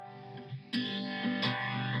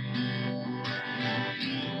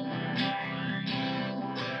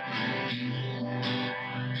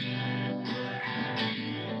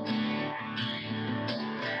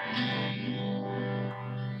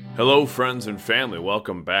Hello, friends and family.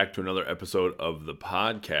 Welcome back to another episode of the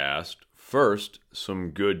podcast. First,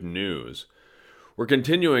 some good news. We're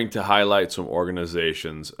continuing to highlight some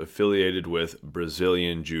organizations affiliated with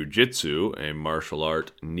Brazilian Jiu-Jitsu, a martial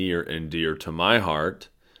art near and dear to my heart.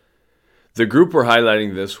 The group we're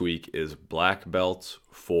highlighting this week is Black Belts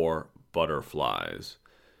for Butterflies.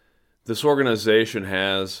 This organization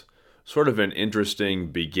has sort of an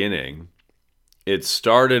interesting beginning. It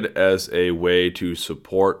started as a way to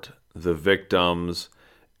support the victims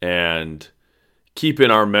and keep in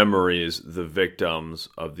our memories the victims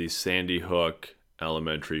of the Sandy Hook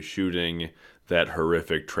elementary shooting, that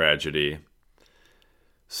horrific tragedy.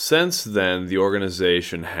 Since then, the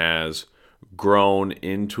organization has grown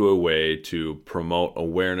into a way to promote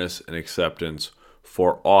awareness and acceptance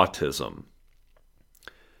for autism.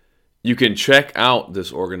 You can check out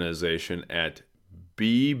this organization at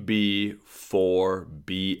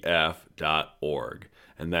bb4bf.org,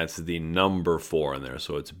 and that's the number 4 in there.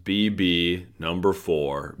 So it's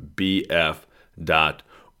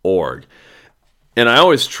bb4bf.org. And I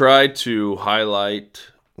always try to highlight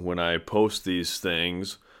when I post these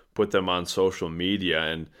things, put them on social media,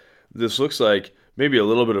 and this looks like maybe a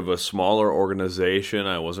little bit of a smaller organization.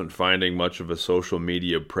 I wasn't finding much of a social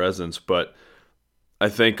media presence, but I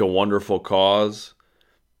think a wonderful cause.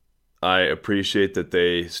 I appreciate that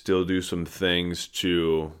they still do some things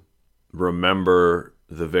to remember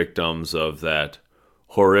the victims of that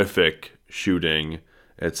horrific shooting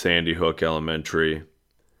at Sandy Hook Elementary.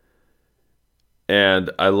 And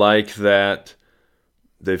I like that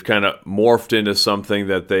they've kind of morphed into something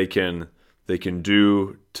that they can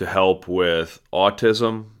do to help with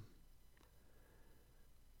autism.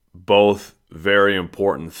 Both very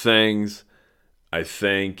important things. I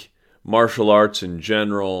think martial arts in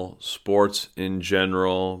general, sports in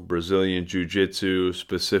general, Brazilian Jiu-Jitsu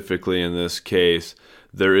specifically in this case,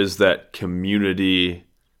 there is that community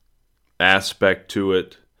aspect to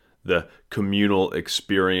it, the communal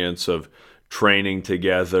experience of training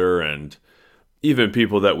together, and even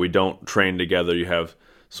people that we don't train together, you have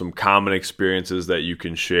some common experiences that you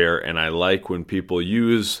can share. And I like when people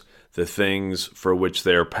use the things for which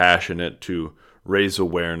they're passionate to raise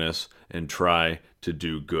awareness and try to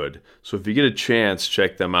do good. So if you get a chance,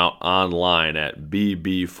 check them out online at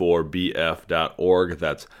bb4bf.org.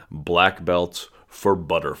 That's Black Belts for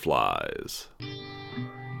Butterflies.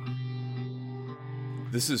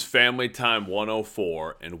 This is Family Time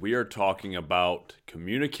 104, and we are talking about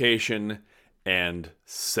communication and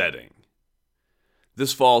setting.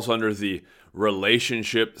 This falls under the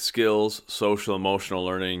Relationship Skills Social Emotional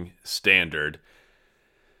Learning Standard.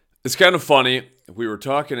 It's kind of funny. We were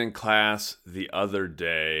talking in class the other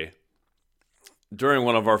day during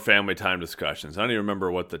one of our family time discussions. I don't even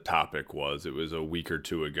remember what the topic was. It was a week or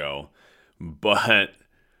two ago. But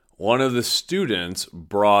one of the students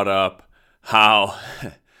brought up how,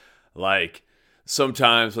 like,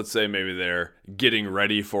 sometimes, let's say maybe they're getting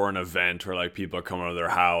ready for an event, or like people are coming to their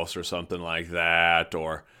house or something like that,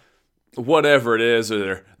 or whatever it is,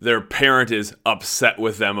 or their parent is upset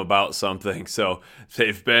with them about something. So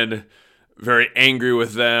they've been very angry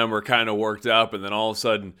with them or kind of worked up, and then all of a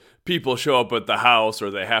sudden people show up at the house, or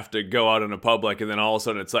they have to go out in a public, and then all of a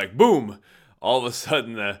sudden it's like, boom, all of a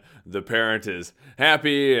sudden the parent is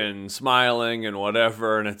happy and smiling and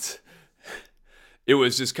whatever, and it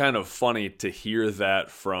was just kind of funny to hear that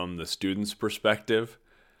from the student's perspective.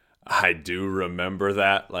 I do remember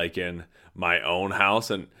that, like in my own house,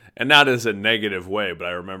 and not as a negative way, but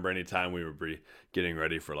I remember anytime we would be getting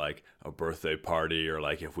ready for like a birthday party, or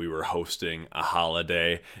like if we were hosting a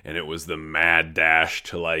holiday, and it was the mad dash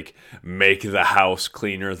to like make the house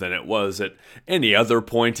cleaner than it was at any other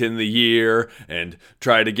point in the year, and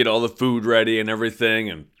try to get all the food ready and everything,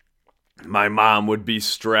 and my mom would be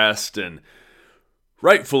stressed, and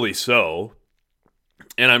rightfully so.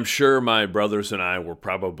 And I'm sure my brothers and I were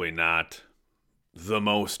probably not the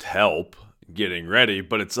most help getting ready,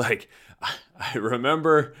 but it's like, I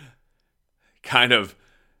remember kind of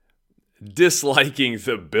disliking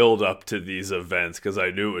the build up to these events, because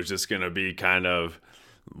I knew it was just going to be kind of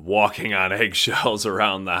walking on eggshells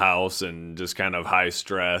around the house and just kind of high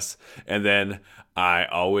stress. And then I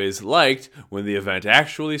always liked when the event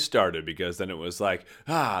actually started, because then it was like,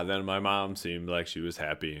 then my mom seemed like she was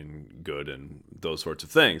happy and good and those sorts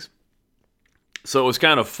of things. So it was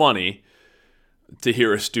kind of funny to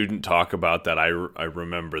hear a student talk about that. I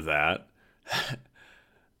remember that.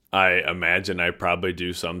 I imagine I probably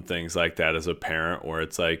do some things like that as a parent, where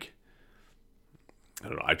it's like, I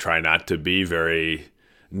don't know, I try not to be very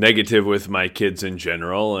negative with my kids in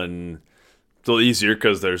general, and it's a little easier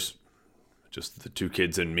because there's just the two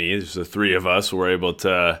kids and me, just the three of us, were able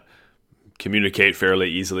to communicate fairly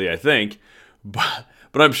easily, I think. But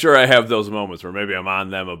I'm sure I have those moments where maybe I'm on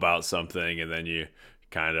them about something and then you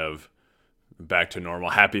kind of back to normal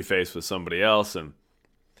happy face with somebody else. And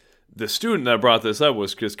the student that brought this up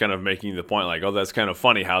was just kind of making the point like, oh, that's kind of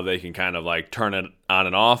funny how they can kind of like turn it on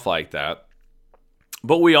and off like that.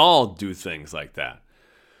 But we all do things like that.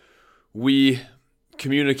 We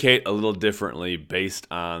communicate a little differently based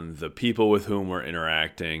on the people with whom we're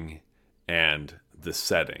interacting and the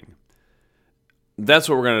setting. That's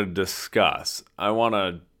what we're going to discuss. I want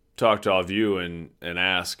to talk to all of you and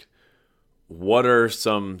ask, what are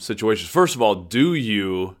some situations? First of all, do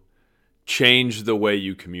you change the way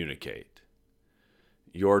you communicate?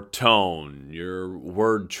 Your tone, your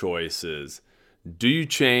word choices. Do you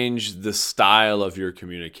change the style of your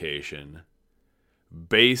communication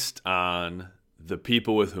based on the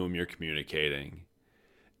people with whom you're communicating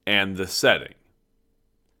and the setting?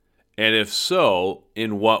 And if so,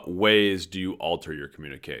 in what ways do you alter your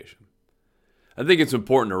communication? I think it's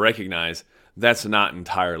important to recognize that's not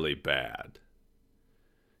entirely bad.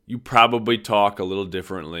 You probably talk a little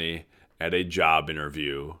differently at a job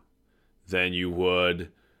interview than you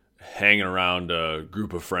would hanging around a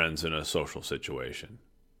group of friends in a social situation.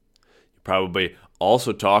 You probably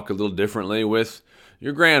also talk a little differently with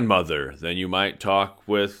your grandmother than you might talk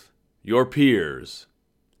with your peers.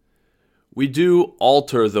 We do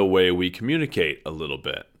alter the way we communicate a little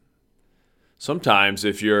bit. Sometimes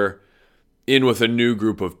if you're in with a new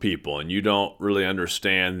group of people and you don't really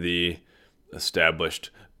understand the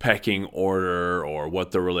established pecking order or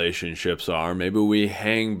what the relationships are, maybe we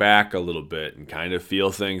hang back a little bit and kind of feel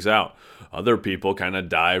things out. Other people kind of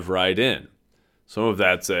dive right in. Some of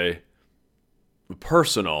that's a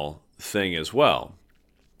personal thing as well,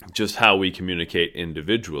 just how we communicate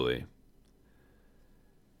individually.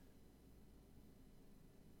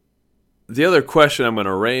 The other question I'm going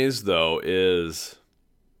to raise, though, is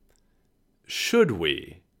should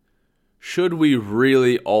we? Should we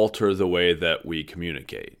really alter the way that we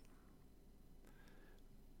communicate?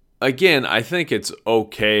 Again, I think it's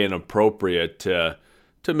okay and appropriate to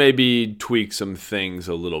maybe tweak some things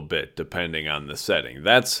a little bit depending on the setting.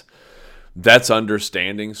 That's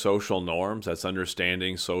understanding social norms, that's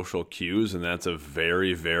understanding social cues, and that's a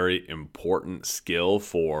very, very important skill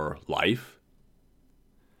for life.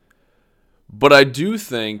 But I do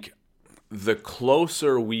think the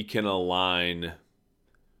closer we can align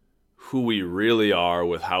who we really are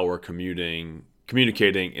with how we're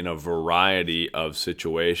communicating in a variety of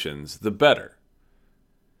situations, the better.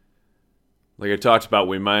 Like I talked about,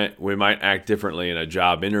 we might act differently in a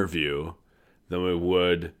job interview than we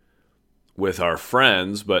would with our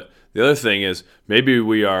friends, but the other thing is maybe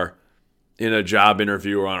we are in a job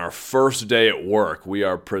interview or on our first day at work, we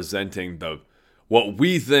are presenting what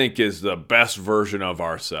we think is the best version of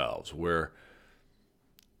ourselves. We're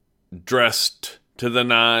dressed to the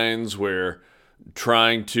nines. We're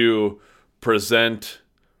trying to present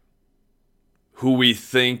who we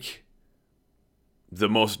think the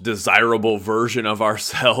most desirable version of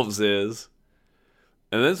ourselves is.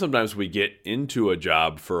 And then sometimes we get into a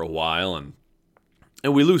job for a while and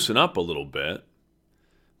we loosen up a little bit.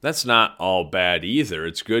 That's not all bad either.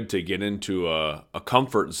 It's good to get into a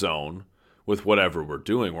comfort zone with whatever we're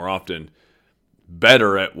doing. We're often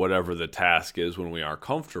better at whatever the task is when we are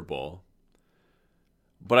comfortable.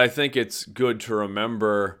 But I think it's good to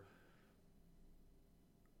remember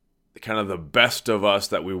kind of the best of us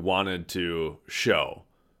that we wanted to show.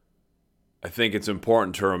 I think it's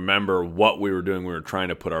important to remember what we were doing. We were trying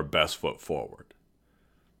to put our best foot forward.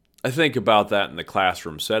 I think about that in the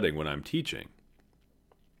classroom setting when I'm teaching.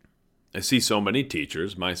 I see so many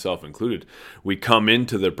teachers, myself included, we come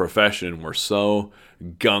into the profession, we're so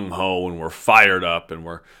gung-ho and we're fired up and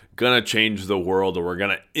we're going to change the world or we're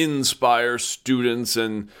going to inspire students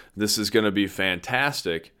and this is going to be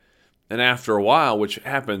fantastic. And after a while, which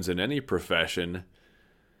happens in any profession,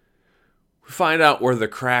 we find out where the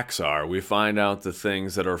cracks are. We find out the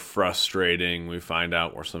things that are frustrating. We find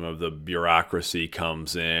out where some of the bureaucracy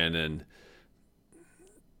comes in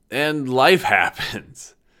and life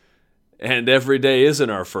happens. And every day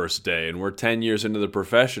isn't our first day, and we're 10 years into the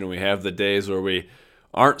profession, and we have the days where we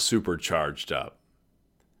aren't super charged up.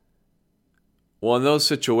 Well, in those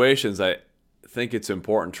situations, I think it's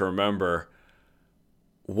important to remember,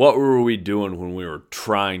 what were we doing when we were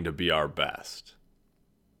trying to be our best?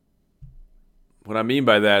 What I mean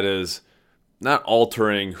by that is not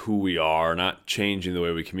altering who we are, not changing the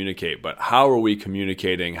way we communicate, but how are we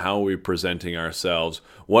communicating? How are we presenting ourselves?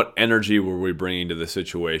 What energy were we bringing to the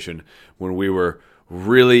situation when we were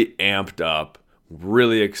really amped up,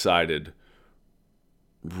 really excited,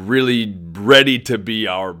 really ready to be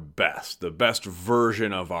our best, the best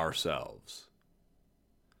version of ourselves.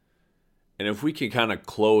 And if we can kind of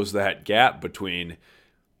close that gap between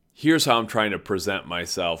here's how I'm trying to present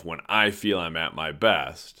myself when I feel I'm at my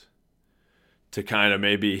best, to kind of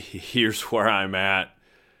maybe here's where I'm at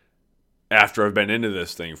after I've been into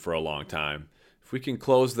this thing for a long time. If we can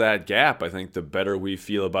close that gap, I think the better we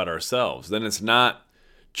feel about ourselves. Then it's not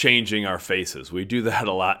changing our faces. We do that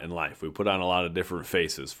a lot in life. We put on a lot of different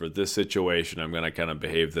faces. For this situation, I'm going to kind of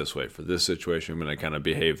behave this way. For this situation, I'm going to kind of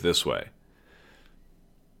behave this way.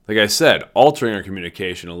 Like I said, altering our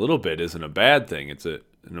communication a little bit isn't a bad thing. It's an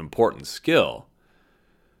important skill.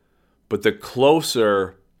 But the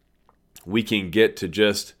closer we can get to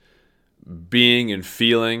just being and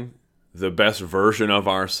feeling the best version of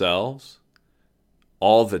ourselves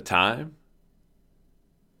all the time,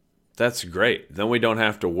 that's great. Then we don't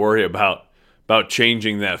have to worry about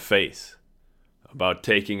changing that face, about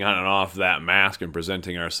taking on and off that mask and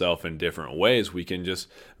presenting ourselves in different ways. We can just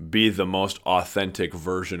be the most authentic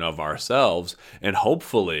version of ourselves, and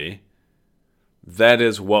hopefully that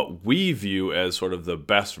is what we view as sort of the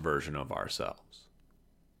best version of ourselves.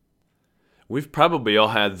 We've probably all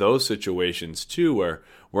had those situations too, where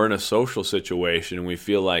we're in a social situation and we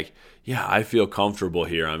feel like, yeah, I feel comfortable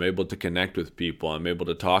here. I'm able to connect with people. I'm able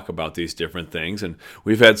to talk about these different things. And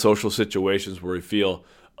we've had social situations where we feel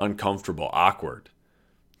uncomfortable, awkward.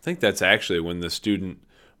 I think that's actually when the student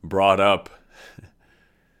brought up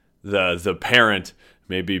the parent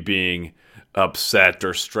maybe being upset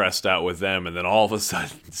or stressed out with them, and then all of a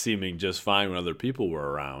sudden seeming just fine when other people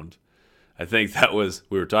were around. I think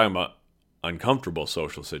we were talking about uncomfortable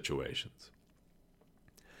social situations.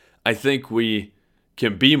 I think we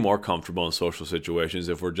can be more comfortable in social situations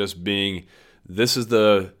if we're just being, this is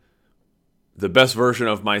the best version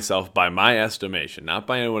of myself by my estimation, not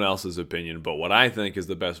by anyone else's opinion, but what I think is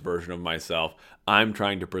the best version of myself. I'm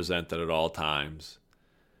trying to present that at all times.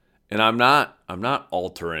 And I'm not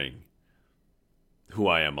altering who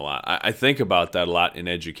I am a lot. I think about that a lot in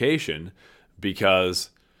education, because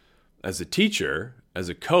as a teacher, as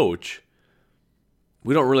a coach,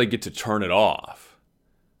 we don't really get to turn it off.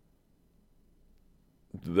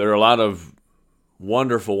 There are a lot of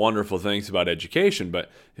wonderful, wonderful things about education, but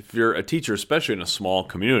if you're a teacher, especially in a small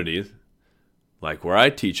community, like where I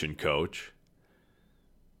teach and coach,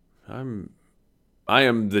 I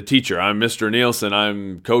am the teacher. I'm Mr. Nielsen.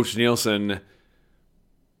 I'm Coach Nielsen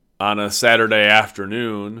on a Saturday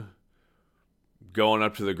afternoon going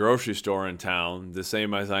up to the grocery store in town, the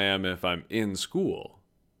same as I am if I'm in school.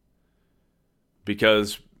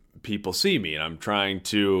 Because people see me and I'm trying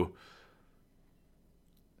to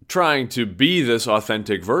be this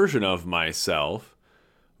authentic version of myself,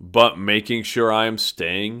 but making sure I'm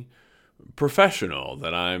staying professional,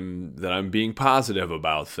 that I'm being positive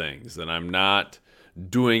about things, that I'm not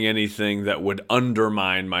doing anything that would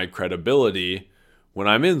undermine my credibility when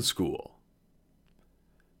I'm in school.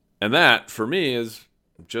 And that, for me, is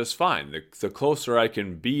just fine. The closer I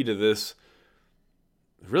can be to this,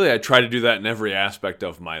 really, I try to do that in every aspect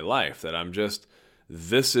of my life, that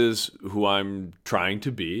this is who I'm trying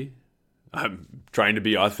to be. I'm trying to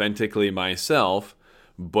be authentically myself,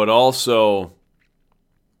 but also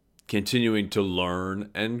continuing to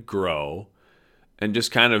learn and grow and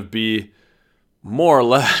just kind of be more or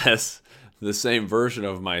less the same version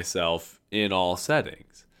of myself in all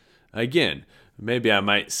settings. Again, maybe I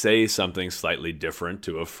might say something slightly different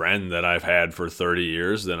to a friend that I've had for 30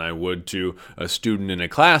 years than I would to a student in a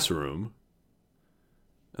classroom.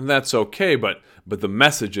 And that's okay, but the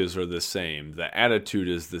messages are the same. The attitude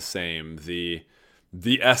is the same. The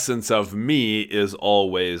essence of me is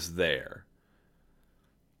always there.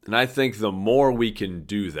 And I think the more we can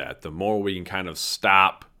do that, the more we can kind of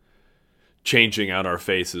stop changing out our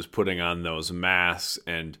faces, putting on those masks,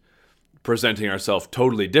 and presenting ourselves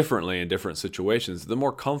totally differently in different situations, the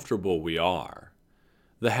more comfortable we are,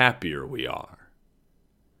 the happier we are.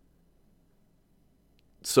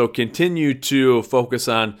 So continue to focus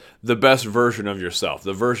on the best version of yourself,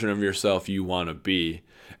 the version of yourself you want to be,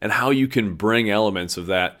 and how you can bring elements of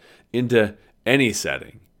that into any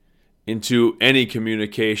setting, into any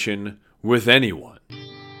communication with anyone.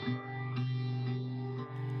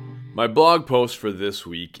 My blog post for this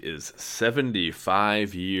week is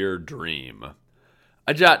 75-Year Dream.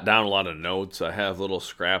 I jot down a lot of notes. I have little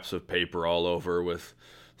scraps of paper all over with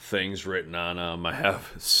things written on them. I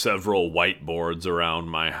have several whiteboards around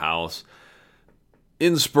my house.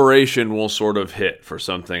 Inspiration will sort of hit for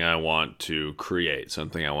something I want to create,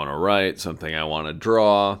 something I want to write, something I want to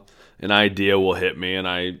draw. An idea will hit me and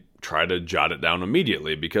I try to jot it down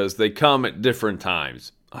immediately because they come at different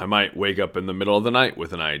times. I might wake up in the middle of the night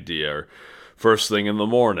with an idea, or first thing in the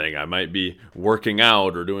morning. I might be working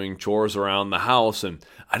out or doing chores around the house, and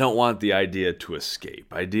I don't want the idea to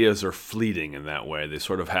escape. Ideas are fleeting in that way. They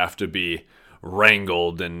sort of have to be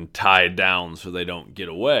wrangled and tied down so they don't get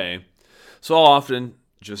away. So I'll often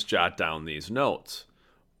just jot down these notes.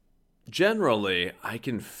 Generally, I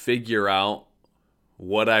can figure out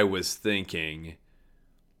what I was thinking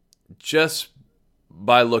just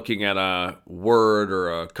by looking at a word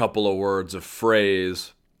or a couple of words, a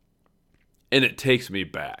phrase, and it takes me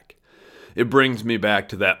back. It brings me back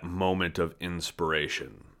to that moment of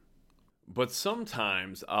inspiration. But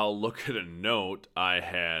sometimes I'll look at a note I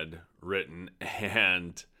had written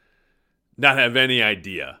and not have any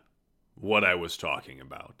idea what I was talking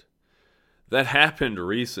about. That happened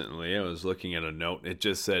recently. I was looking at a note, and it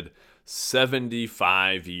just said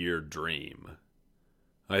 75-year dream.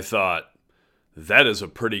 I thought, that is a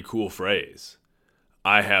pretty cool phrase.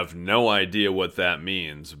 I have no idea what that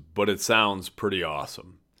means, but it sounds pretty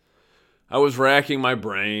awesome. I was racking my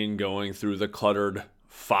brain, going through the cluttered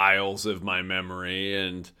files of my memory,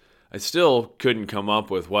 and I still couldn't come up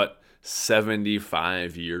with what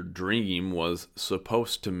 75-year dream was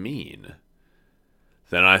supposed to mean.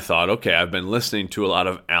 Then I thought, okay, I've been listening to a lot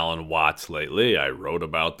of Alan Watts lately. I wrote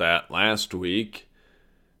about that last week.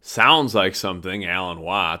 Sounds like something Alan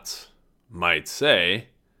Watts might say.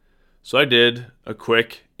 So I did a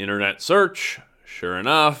quick internet search. Sure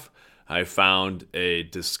enough, I found a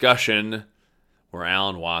discussion where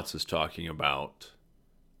Alan Watts is talking about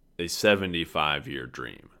a 75-year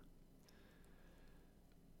dream.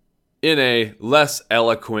 In a less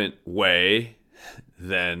eloquent way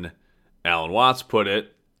than Alan Watts put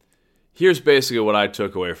it, here's basically what I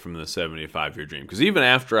took away from the 75-year dream. Because even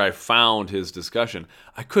after I found his discussion,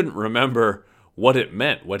 I couldn't remember what it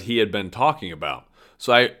meant, what he had been talking about.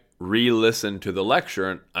 So I re-listened to the lecture,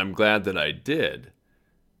 and I'm glad that I did.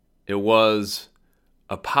 It was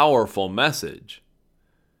a powerful message.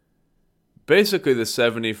 Basically, the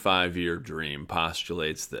 75-year dream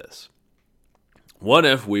postulates this. What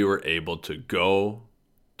if we were able to go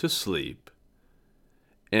to sleep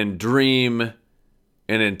and dream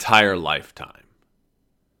an entire lifetime?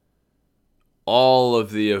 All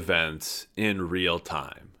of the events in real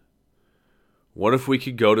time. What if we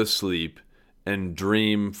could go to sleep and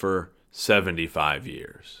dream for 75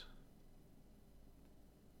 years?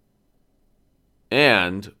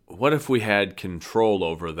 And what if we had control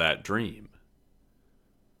over that dream?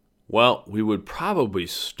 Well, we would probably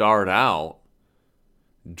start out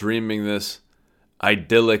dreaming this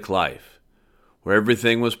idyllic life where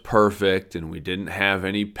everything was perfect and we didn't have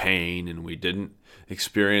any pain and we didn't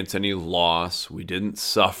experience any loss, we didn't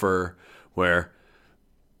suffer, where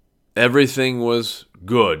everything was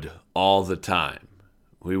good all the time.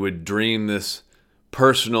 We would dream this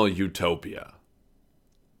personal utopia.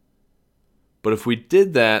 But if we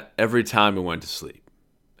did that every time we went to sleep,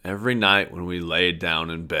 every night when we laid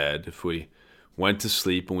down in bed, if we went to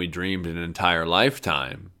sleep and we dreamed an entire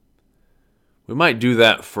lifetime, we might do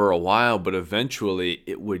that for a while, but eventually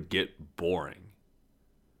it would get boring.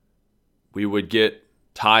 We would get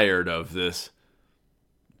tired of this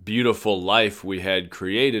beautiful life we had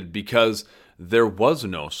created because there was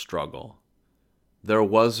no struggle. There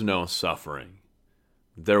was no suffering.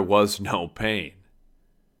 There was no pain.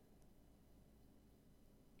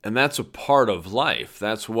 And that's a part of life.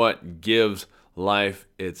 That's what gives life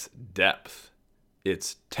its depth,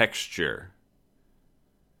 its texture.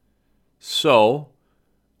 So,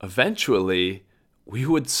 eventually, we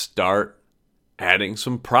would start adding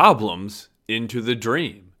some problems into the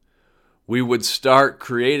dream. We would start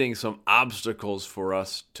creating some obstacles for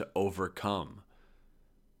us to overcome,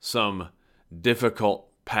 some difficult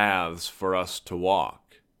paths for us to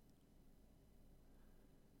walk.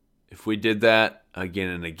 If we did that again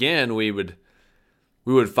and again, we would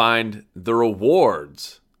find the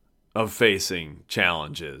rewards of facing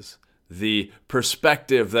challenges, the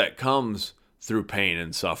perspective that comes through pain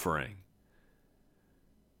and suffering.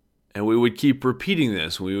 And we would keep repeating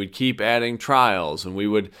this. We would keep adding trials, and we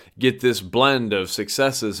would get this blend of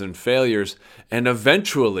successes and failures. And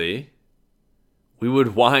eventually, we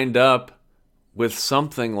would wind up with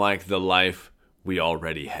something like the life we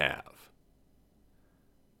already have.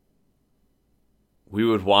 We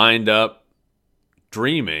would wind up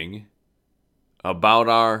dreaming about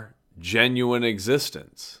our genuine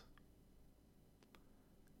existence.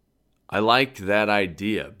 I liked that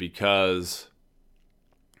idea because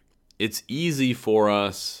it's easy for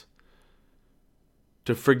us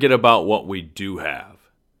to forget about what we do have.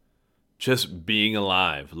 Just being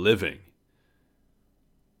alive, living.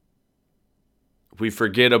 We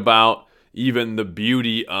forget about even the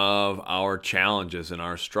beauty of our challenges and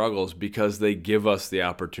our struggles, because they give us the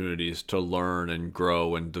opportunities to learn and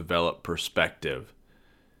grow and develop perspective.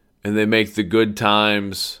 And they make the good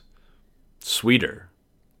times sweeter.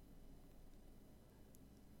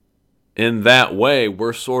 In that way,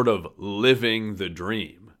 we're sort of living the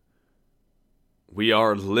dream. We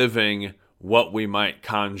are living what we might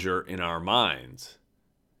conjure in our minds.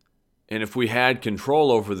 And if we had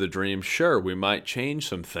control over the dream, sure, we might change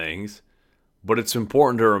some things, but it's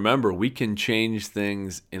important to remember we can change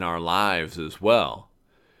things in our lives as well.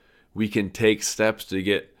 We can take steps to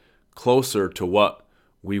get closer to what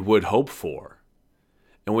we would hope for.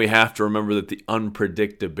 And we have to remember that the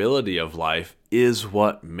unpredictability of life is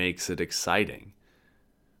what makes it exciting.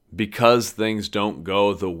 Because things don't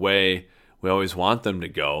go the way we always want them to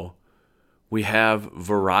go, we have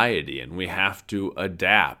variety and we have to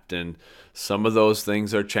adapt. And some of those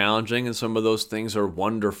things are challenging and some of those things are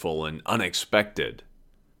wonderful and unexpected.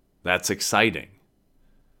 That's exciting.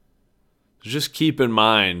 So just keep in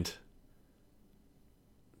mind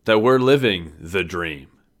that we're living the dream.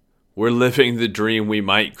 We're living the dream we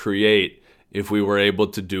might create if we were able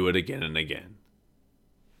to do it again and again.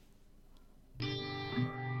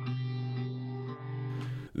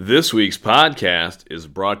 This week's podcast is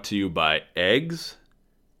brought to you by eggs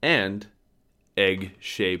and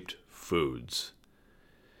egg-shaped foods.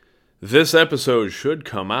 This episode should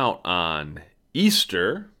come out on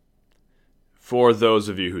Easter. For those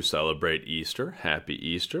of you who celebrate Easter, happy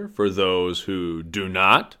Easter. For those who do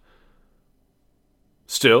not,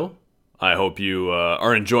 still, I hope you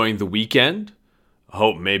are enjoying the weekend. I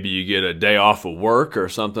hope maybe you get a day off of work or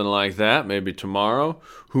something like that, maybe tomorrow.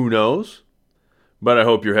 Who knows? But I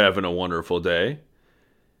hope you're having a wonderful day.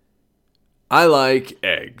 I like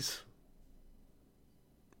eggs.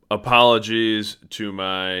 Apologies to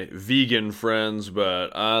my vegan friends,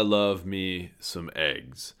 but I love me some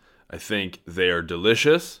eggs. I think they are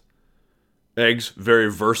delicious. Eggs,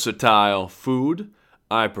 very versatile food.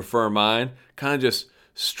 I prefer mine kind of just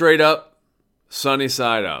straight up, sunny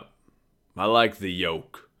side up. I like the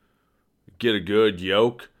yolk. Get a good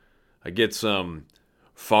yolk. I get some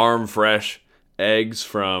farm fresh eggs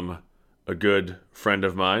from a good friend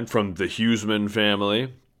of mine from the Huseman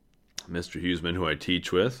family. Mr. Huseman, who I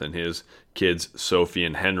teach with, and his kids, Sophie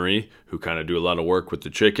and Henry, who kind of do a lot of work with the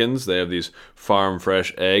chickens. They have these farm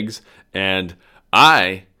fresh eggs, and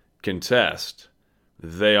I contest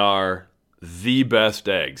they are the best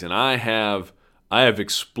eggs. And I have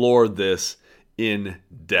explored this in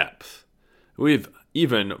depth. We've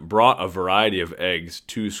even brought a variety of eggs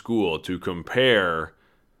to school to compare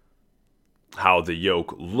how the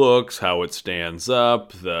yolk looks, how it stands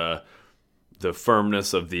up, the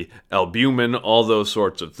firmness of the albumin, all those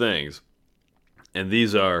sorts of things. And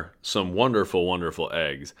these are some wonderful, wonderful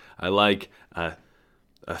eggs. I like a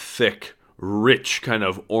thick, rich, kind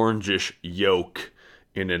of orangish yolk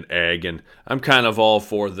in an egg. And I'm kind of all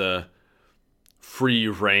for the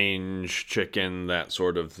free-range chicken, that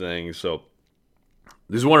sort of thing. So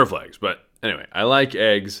these are wonderful eggs. But anyway, I like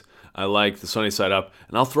eggs. I like the sunny side up.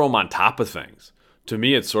 And I'll throw them on top of things. To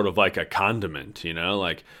me, it's sort of like a condiment, you know?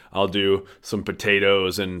 Like, I'll do some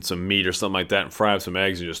potatoes and some meat or something like that and fry up some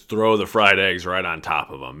eggs and just throw the fried eggs right on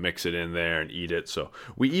top of them. Mix it in there and eat it. So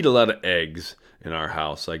we eat a lot of eggs in our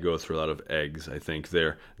house. I go through a lot of eggs. I think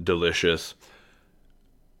they're delicious.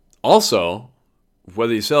 Also,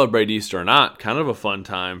 whether you celebrate Easter or not, kind of a fun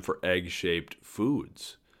time for egg-shaped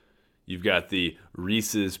foods. You've got the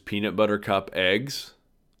Reese's Peanut Butter Cup eggs.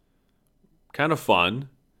 Kind of fun.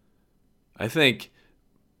 I think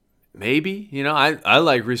maybe, I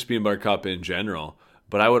like Reese's Peanut Butter Cup in general,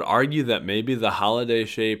 but I would argue that maybe the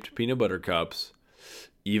holiday-shaped peanut butter cups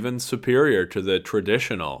even superior to the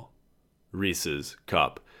traditional Reese's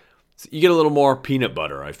cup. So you get a little more peanut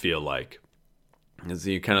butter, I feel like.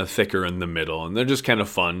 You're kind of thicker in the middle, and they're just kind of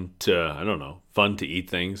fun to eat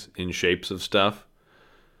things in shapes of stuff.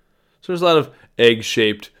 So there's a lot of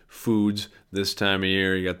egg-shaped foods this time of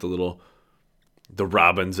year. You got the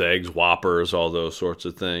robin's eggs, Whoppers, all those sorts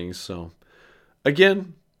of things. So,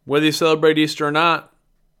 again, whether you celebrate Easter or not,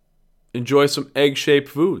 enjoy some egg-shaped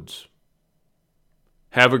foods.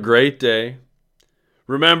 Have a great day.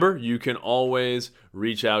 Remember, you can always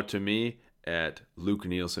reach out to me at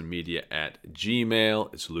LukeNielsenMedia@gmail.com.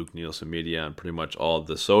 It's Luke Nielsen Media on pretty much all of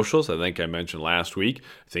the socials. I think I mentioned last week,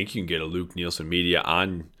 I think you can get a Luke Nielsen Media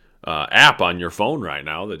app on your phone right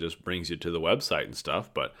now that just brings you to the website and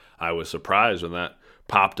stuff, but I was surprised when that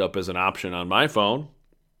popped up as an option on my phone.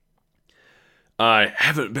 I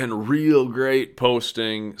haven't been real great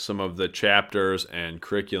posting some of the chapters and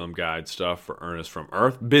curriculum guide stuff for Ernest from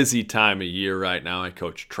Earth. Busy time of year right now. I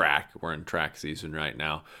coach track. We're in track season right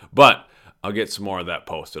now. But I'll get some more of that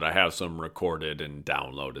posted. I have some recorded and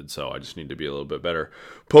downloaded, so I just need to be a little bit better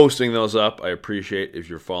posting those up. I appreciate if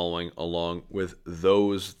you're following along with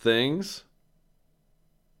those things.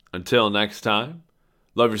 Until next time,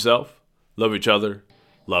 love yourself, love each other,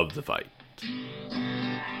 love the fight.